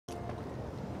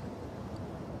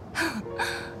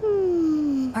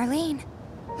Marlene.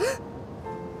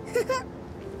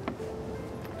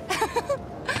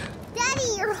 Daddy,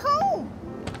 you're home!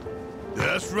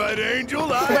 That's right, Angel,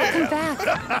 Welcome back.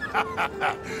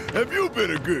 Have you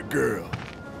been a good girl?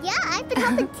 Yeah, I've been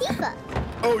helping Tifa.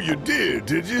 Oh, you did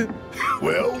you?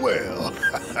 Well, well.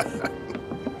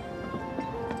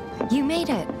 You made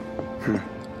it.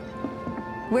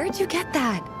 Where'd you get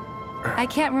that? I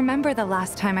can't remember the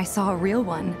last time I saw a real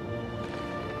one.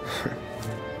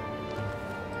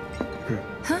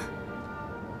 Huh?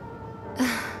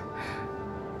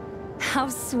 How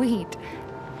sweet.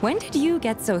 When did you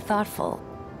get so thoughtful?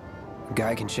 A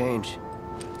guy can change.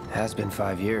 Has been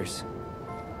 5 years.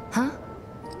 Huh?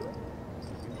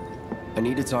 I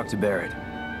need to talk to Barret.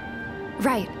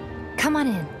 Right. Come on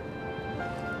in.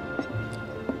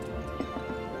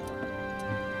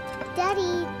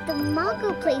 Daddy, the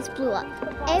manga place blew up.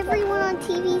 Everyone on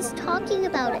TV's talking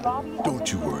about it.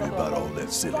 Don't you worry about all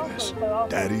that silliness.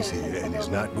 Daddy's here and he's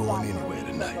not going anywhere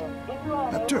tonight.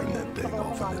 Now turn that thing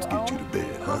off and let's get you to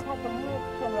bed, huh?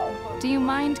 Do you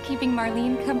mind keeping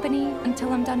Marlene company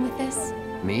until I'm done with this?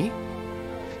 Me?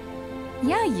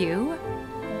 Yeah, you.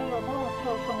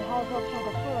 Administration has issued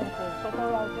assurances that they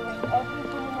are doing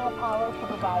everything in their power to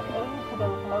provide aid to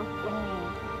those most in need.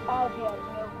 As yet,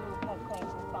 no group has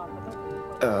claimed responsibility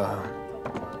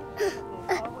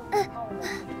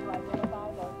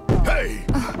Hey!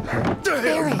 The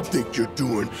hell you think you're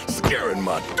doing, scaring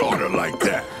my daughter like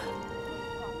that?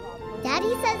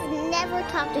 Daddy says never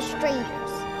talk to strangers.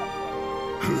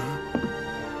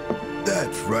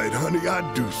 That's right, honey, I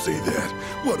do say that.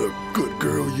 What a good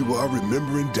girl you are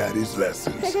remembering Daddy's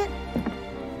lessons.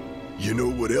 You know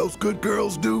what else good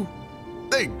girls do?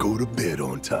 They go to bed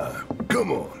on time.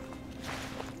 Come on.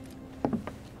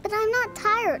 But I'm not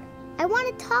tired. I want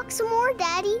to talk some more,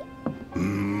 Daddy.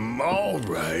 All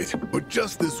right, but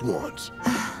just this once.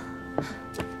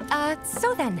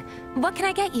 So then, what can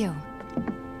I get you?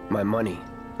 My money.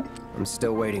 I'm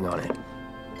still waiting on it.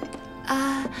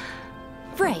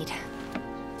 Right.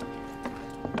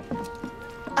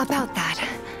 About that,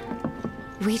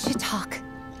 we should talk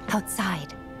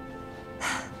outside.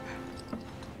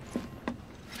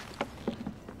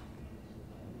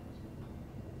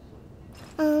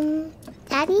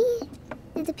 Daddy?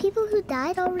 Did the people who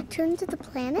died all return to the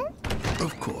planet?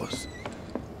 Of course.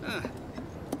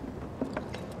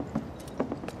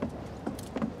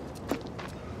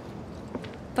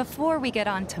 Before we get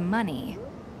on to money,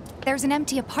 there's an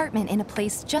empty apartment in a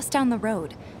place just down the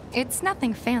road. It's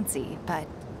nothing fancy, but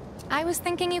I was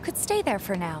thinking you could stay there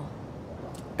for now.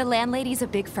 The landlady's a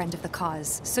big friend of the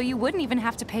cause, so you wouldn't even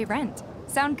have to pay rent.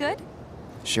 Sound good?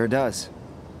 Sure does.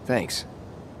 Thanks.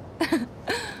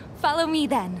 Follow me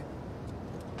then.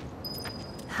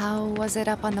 How was it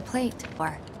up on the plate?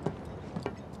 Or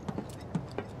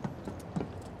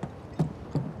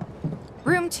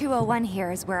Room 201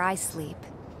 here is where I sleep.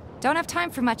 Don't have time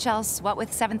for much else, what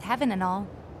with Seventh Heaven and all.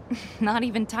 Not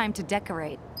even time to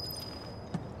decorate.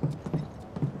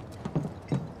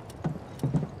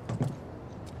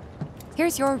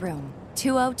 Here's your room,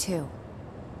 202.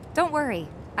 Don't worry,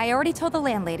 I already told the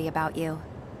landlady about you.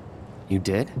 You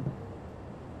did?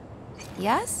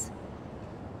 Yes?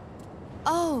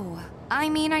 Oh, I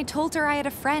mean, I told her I had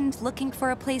a friend looking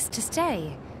for a place to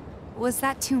stay. Was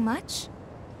that too much?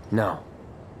 No.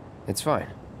 It's fine.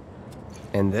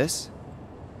 And this?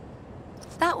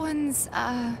 That one's,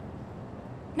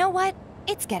 Know what?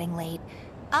 It's getting late.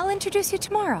 I'll introduce you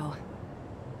tomorrow.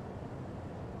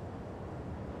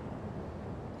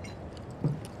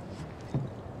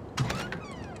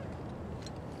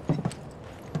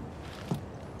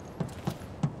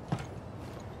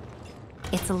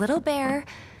 It's a little bare,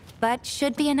 but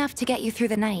should be enough to get you through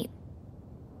the night.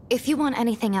 If you want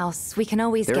anything else, we can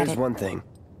always get it. There is one thing.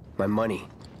 My money.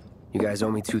 You guys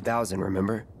owe me 2,000,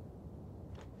 remember?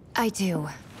 I do.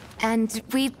 And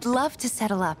we'd love to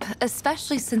settle up,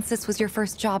 especially since this was your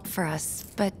first job for us,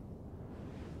 but...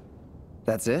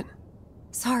 That's it?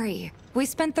 Sorry. We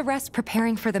spent the rest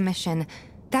preparing for the mission.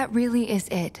 That really is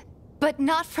it. But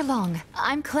not for long.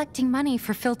 I'm collecting money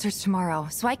for filters tomorrow,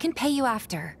 so I can pay you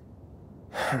after.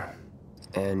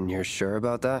 And you're sure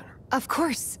about that? Of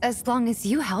course, as long as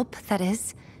you help, that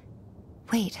is.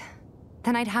 Wait,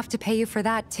 then I'd have to pay you for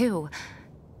that too.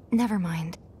 Never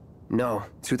mind. No,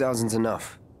 2,000's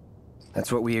enough. That's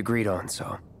what we agreed on,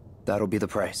 so that'll be the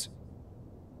price.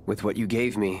 With what you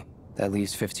gave me, that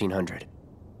leaves 1,500.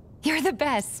 You're the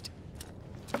best.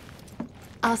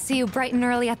 I'll see you bright and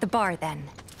early at the bar then.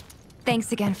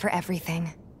 Thanks again for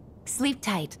everything. Sleep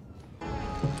tight.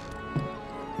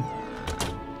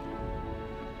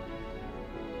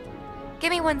 Give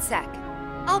me 1 sec.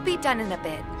 I'll be done in a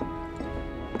bit.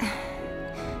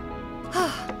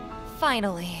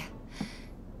 Finally.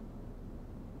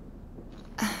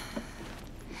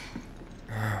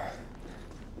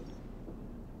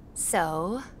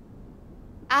 So,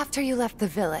 after you left the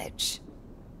village...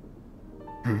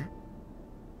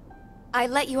 I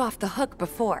let you off the hook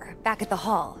before, back at the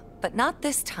hall, but not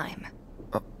this time.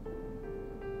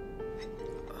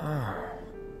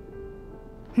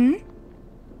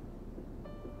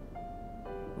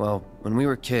 Well, when we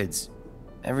were kids,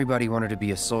 everybody wanted to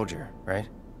be a soldier, right?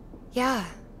 Yeah,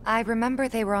 I remember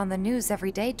they were on the news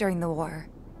every day during the war.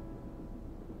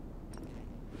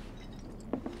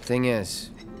 Thing is,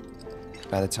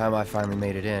 by the time I finally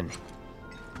made it in,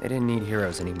 they didn't need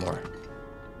heroes anymore.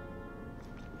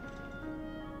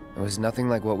 It was nothing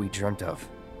like what we dreamt of.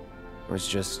 It was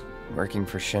just working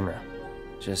for Shinra.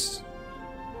 Just...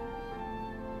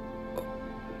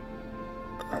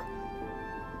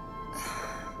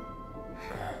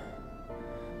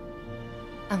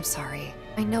 I'm sorry.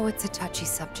 I know it's a touchy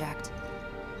subject.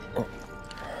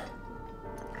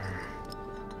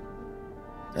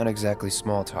 Not exactly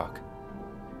small talk.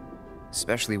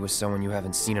 Especially with someone you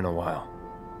haven't seen in a while.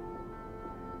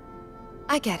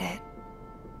 I get it.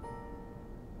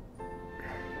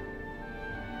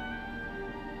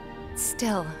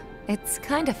 Still, it's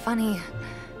kind of funny.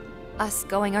 Us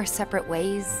going our separate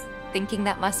ways, thinking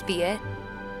that must be it.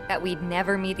 That we'd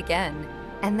never meet again.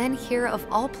 And then here, of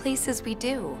all places, we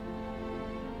do.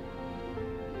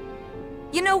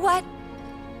 You know what?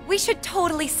 We should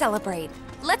totally celebrate.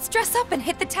 Let's dress up and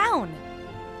hit the town.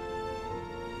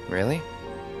 Really?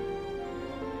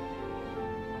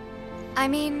 I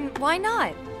mean, why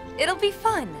not? It'll be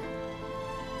fun.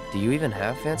 Do you even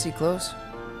have fancy clothes?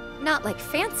 Not like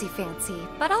fancy,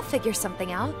 but I'll figure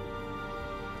something out.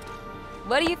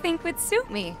 What do you think would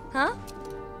suit me, huh?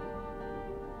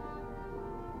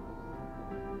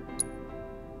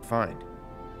 Fine.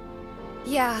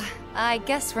 Yeah, I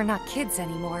guess we're not kids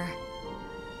anymore.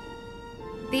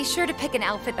 Be sure to pick an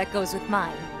outfit that goes with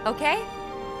mine, okay?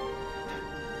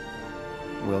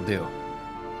 Will do.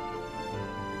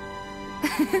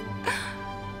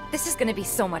 This is gonna be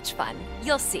so much fun.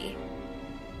 You'll see.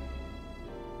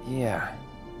 Yeah.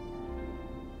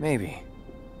 Maybe.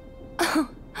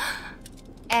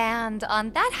 And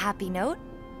on that happy note,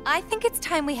 I think it's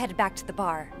time we headed back to the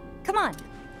bar. Come on.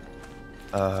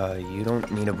 You don't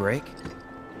need a break?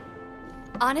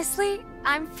 Honestly,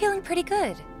 I'm feeling pretty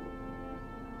good.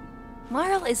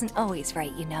 Marl isn't always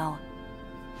right, you know.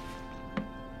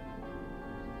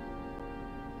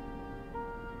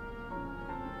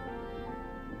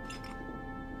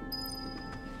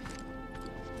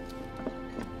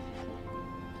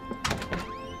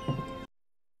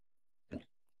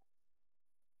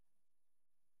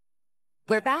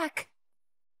 We're back.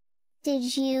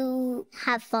 Did you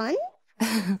have fun?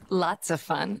 Lots of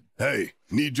fun. Hey,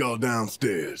 need y'all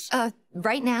downstairs.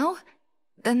 Right now?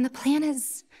 Then the plan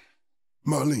is...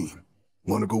 Marlene,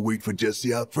 wanna go wait for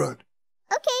Jesse out front?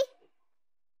 Okay.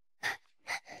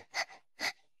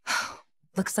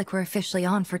 Looks like we're officially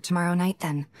on for tomorrow night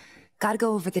then. Gotta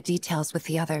go over the details with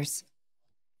the others.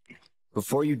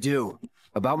 Before you do,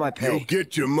 about my pay. You'll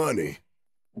get your money.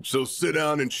 So sit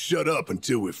down and shut up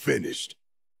until we're finished.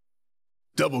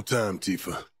 Double time,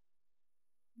 Tifa.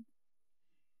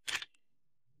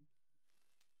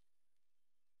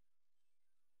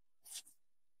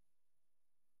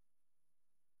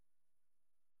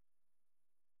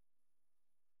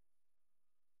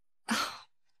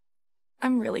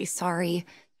 I'm really sorry,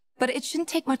 but it shouldn't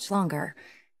take much longer.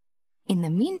 In the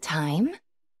meantime...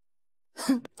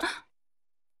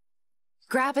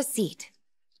 grab a seat.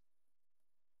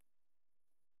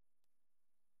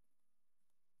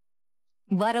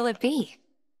 What'll it be?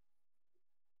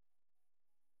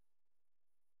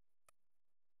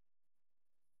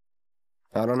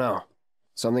 I don't know.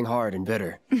 Something hard and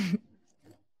bitter.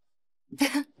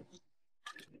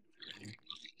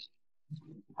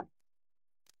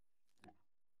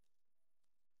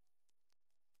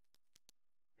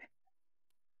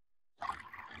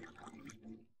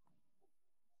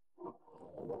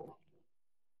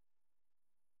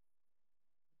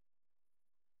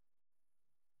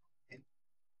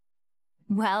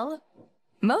 Well,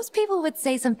 most people would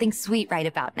say something sweet right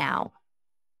about now.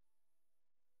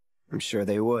 I'm sure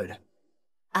they would.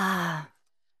 Ah,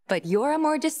 but you're a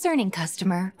more discerning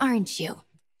customer, aren't you?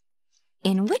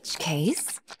 In which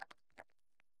case...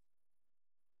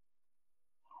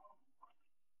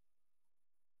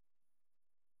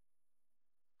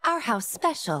 our house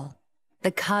special,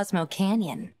 the Cosmo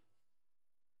Canyon.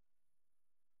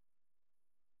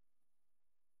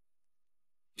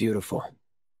 Beautiful.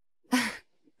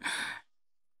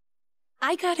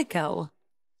 I gotta go.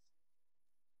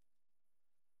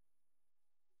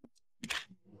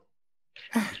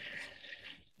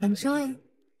 Enjoy.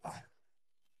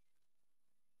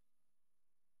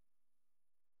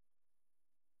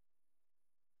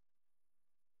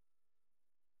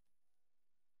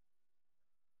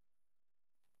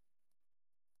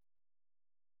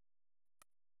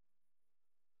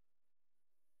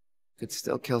 Could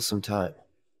still kill some time.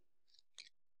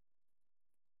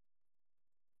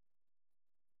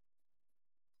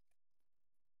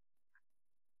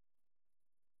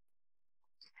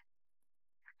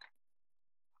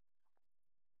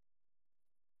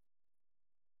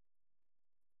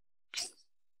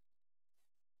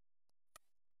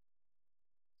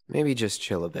 Maybe just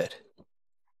chill a bit.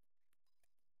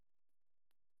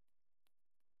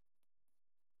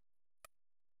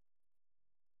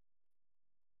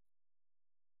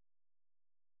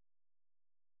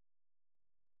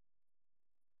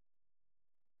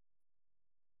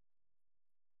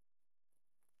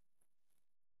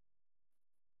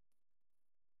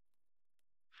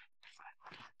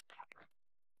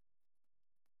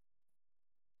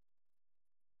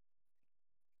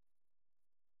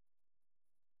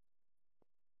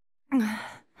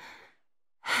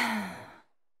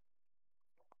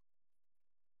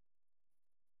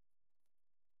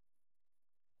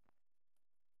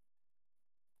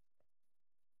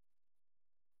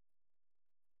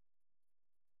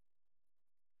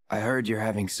 I heard you're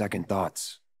having second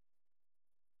thoughts.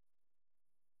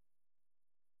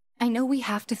 I know we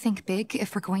have to think big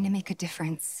if we're going to make a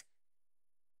difference.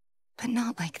 But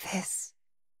not like this.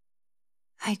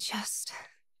 I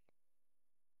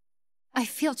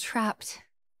feel trapped.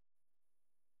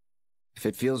 If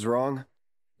it feels wrong,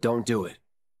 don't do it.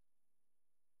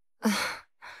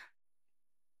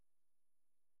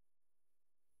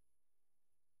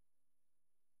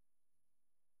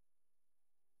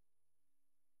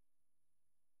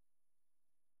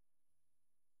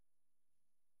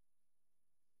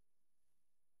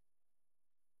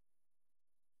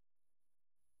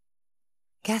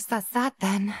 Guess that's that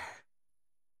then.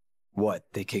 What,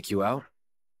 they kick you out?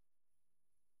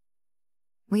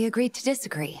 We agreed to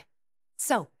disagree.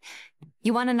 So,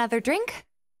 you want another drink?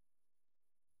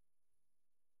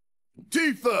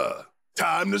 Tifa!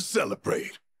 Time to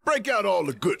celebrate. Break out all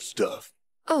the good stuff.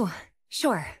 Oh,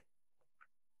 sure.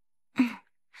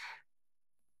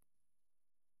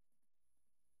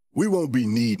 We won't be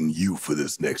needing you for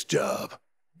this next job.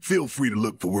 Feel free to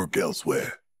look for work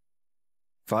elsewhere.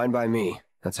 Fine by me.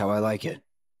 That's how I like it.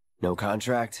 No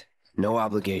contract, no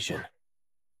obligation.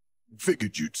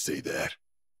 Figured you'd say that.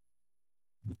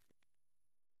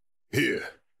 Here,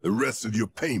 the rest of your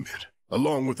payment,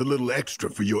 along with a little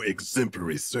extra for your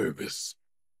exemplary service.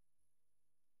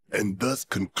 And thus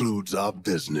concludes our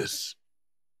business.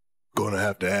 Gonna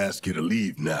have to ask you to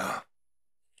leave now.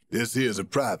 This here's a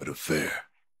private affair.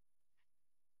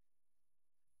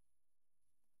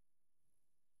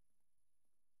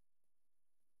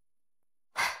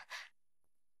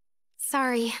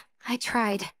 Sorry, I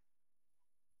tried.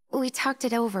 We talked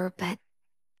it over, but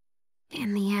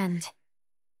in the end,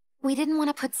 we didn't want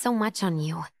to put so much on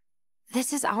you.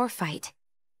 This is our fight.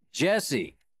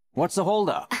 Jesse, what's the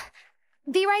holdup?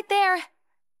 Be right there.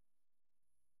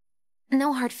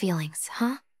 No hard feelings,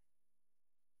 huh?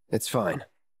 It's fine.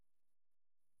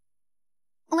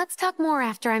 Let's talk more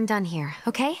after I'm done here,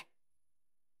 okay?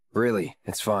 Really,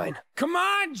 it's fine. Come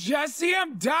on, Jesse,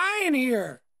 I'm dying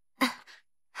here.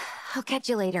 I'll catch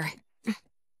you later.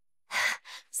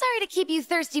 Sorry to keep you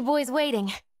thirsty boys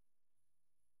waiting.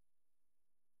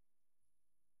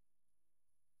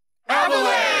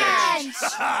 Avalanche!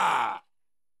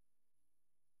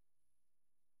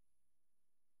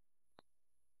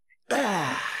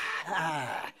 That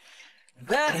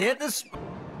hit the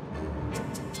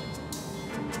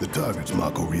The target's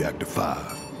Mako Reactor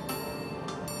 5.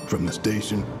 From the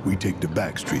station, we take the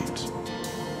back streets.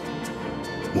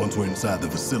 Once we're inside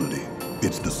the facility,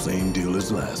 it's the same deal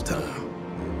as last time.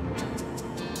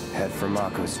 Head for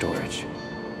Mako storage.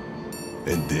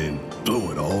 And then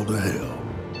blow it all to hell.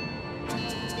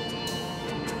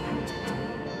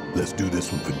 Let's do this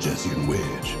one for Jesse and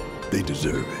Wedge. They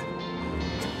deserve it.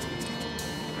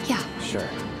 Yeah. Sure.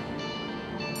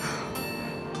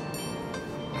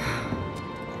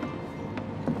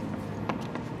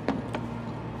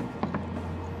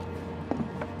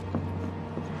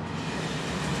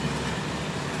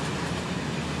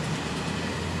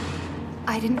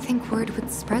 I didn't think word would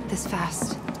spread this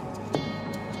fast.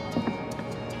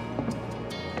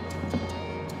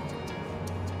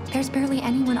 There's barely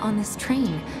anyone on this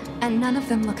train, and none of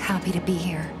them look happy to be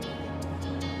here.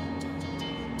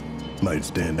 Might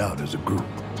stand out as a group.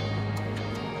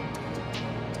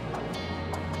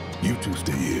 You two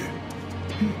stay here.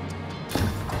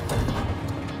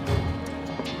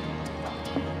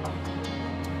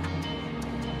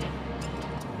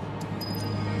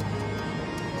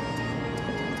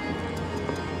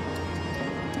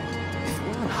 If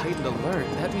we're on heightened alert,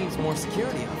 that means more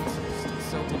security officers.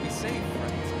 So we'll be safe,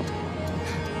 right?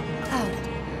 Cloud.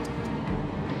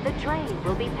 The train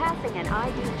will be passing an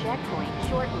ID checkpoint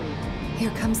shortly.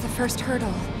 Here comes the first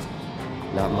hurdle.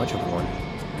 Not much of one.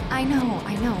 I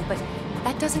know, but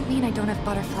that doesn't mean I don't have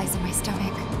butterflies in my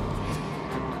stomach.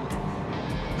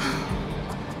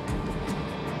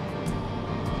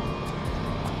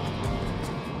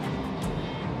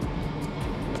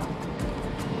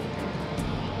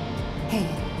 Hey,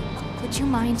 would you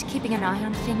mind keeping an eye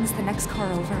on things the next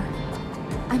car over?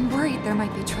 I'm worried there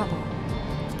might be trouble.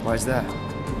 Why's that?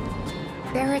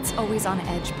 Barrett's always on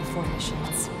edge before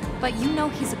missions. But you know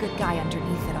he's a good guy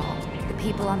underneath it all. The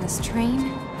people on this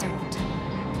train don't.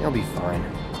 He'll be fine.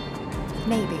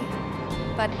 Maybe.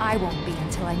 But I won't be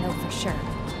until I know for sure.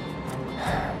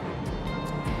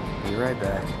 Be right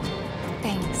back.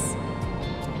 Thanks.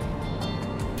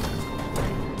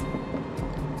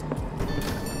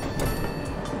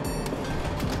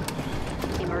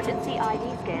 Emergency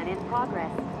ID scan in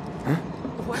progress. Huh?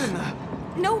 What in the...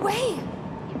 No way!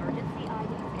 Emergency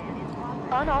ID scan in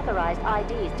progress. Unauthorized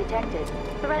IDs detected.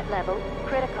 Threat level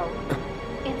critical.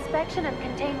 Inspection and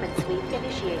containment sweep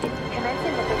initiated.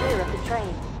 Commencing at the rear of the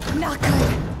train. Not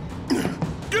good.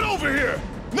 Get over here!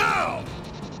 Now!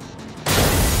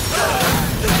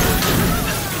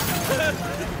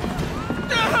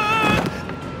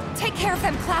 Take care of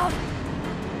them, Cloud.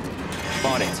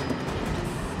 On it.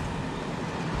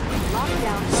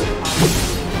 Lockdown protocol.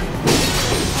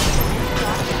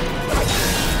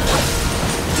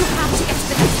 You have to get to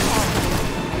the next car.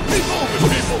 Keep moving,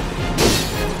 people!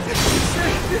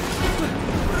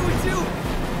 What do we do?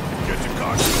 Get your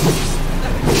car moving.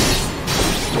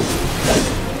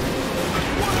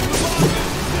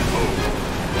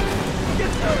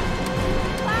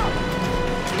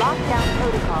 Lockdown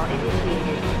protocol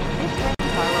initiated. This train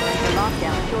car will enter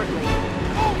lockdown shortly.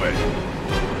 Move it!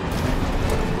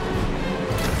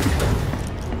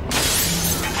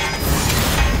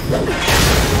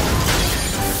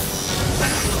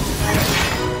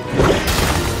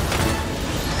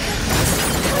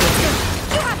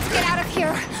 You have to get out of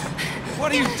here. What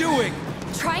are you doing?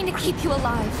 Trying to keep you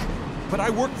alive. But I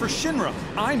work for Shinra.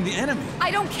 I'm the enemy. I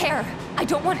don't care. I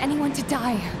don't want anyone to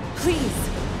die. Please.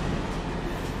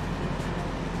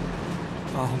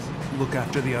 I'll look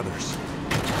after the others.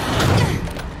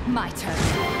 My turn.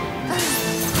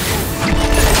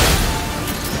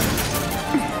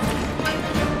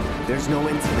 There's no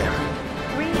end to them.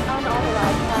 3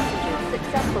 unauthorized passengers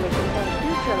successfully contained,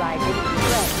 neutralizing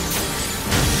threat.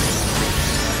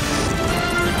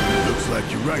 Looks like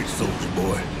you're right, soldier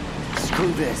boy.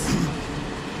 Screw this.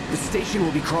 The station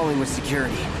will be crawling with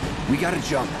security. We gotta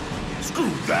jump.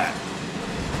 Screw that!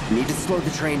 Need to slow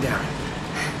the train down.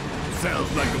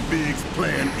 Sounds like a big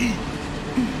plan E.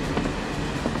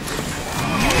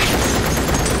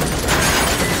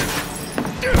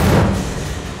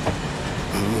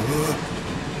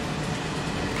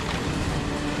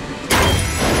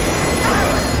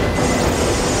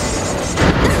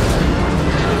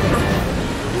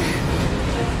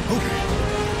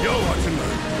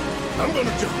 I'm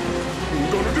gonna jump.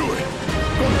 I'm gonna do it.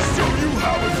 Gonna show you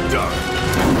how it's done.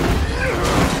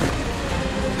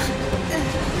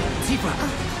 Tifa!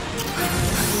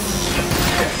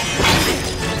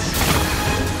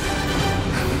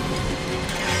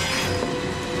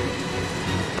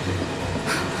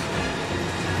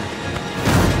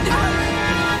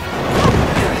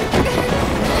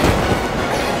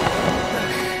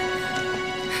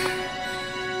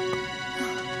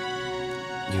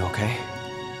 You okay?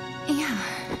 Yeah.